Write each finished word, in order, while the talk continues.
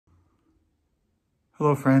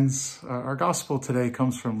Hello, friends. Our gospel today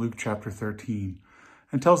comes from Luke chapter 13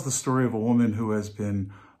 and tells the story of a woman who has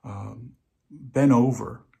been bent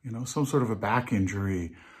over, some sort of a back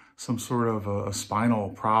injury, some sort of a spinal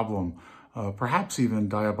problem, perhaps even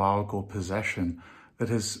diabolical possession that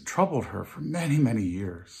has troubled her for many, many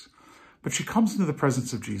years. But she comes into the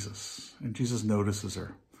presence of Jesus, and Jesus notices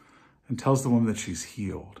her and tells the woman that she's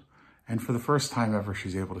healed. And for the first time ever,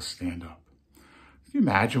 she's able to stand up. Can you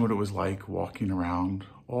imagine what it was like walking around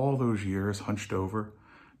all those years hunched over,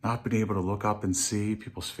 not being able to look up and see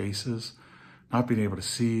people's faces, not being able to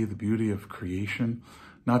see the beauty of creation,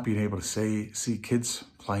 not being able to see kids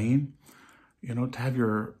playing, to have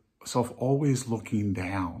yourself always looking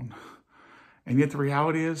down. And yet the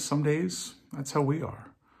reality is some days that's how we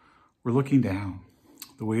are. We're looking down.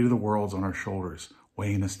 The weight of the world's on our shoulders,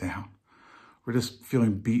 weighing us down. We're just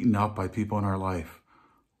feeling beaten up by people in our life.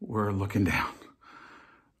 We're looking down.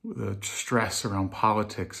 The stress around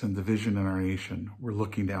politics and division in our nation, we're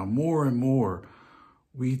looking down more and more.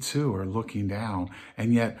 We too are looking down.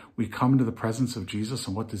 And yet we come into the presence of Jesus,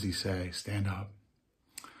 and what does he say? Stand up.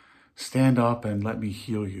 Stand up and let me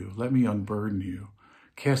heal you. Let me unburden you.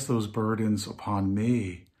 Cast those burdens upon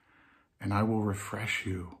me, and I will refresh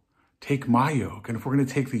you. Take my yoke. And if we're going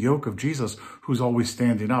to take the yoke of Jesus, who's always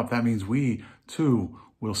standing up, that means we too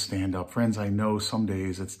will stand up. Friends, I know some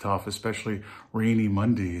days it's tough, especially rainy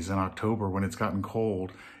Mondays in October when it's gotten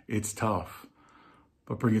cold. It's tough.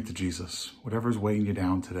 But bring it to Jesus. Whatever's weighing you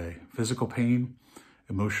down today, physical pain,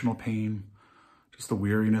 emotional pain, just the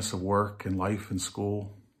weariness of work and life and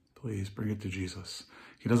school, please bring it to Jesus.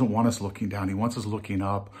 He doesn't want us looking down. He wants us looking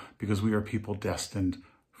up because we are people destined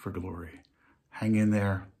for glory. Hang in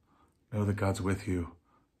there. Know that God's with you.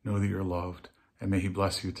 Know that you're loved. And may he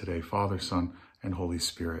bless you today, Father, Son, and Holy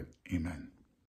Spirit. Amen.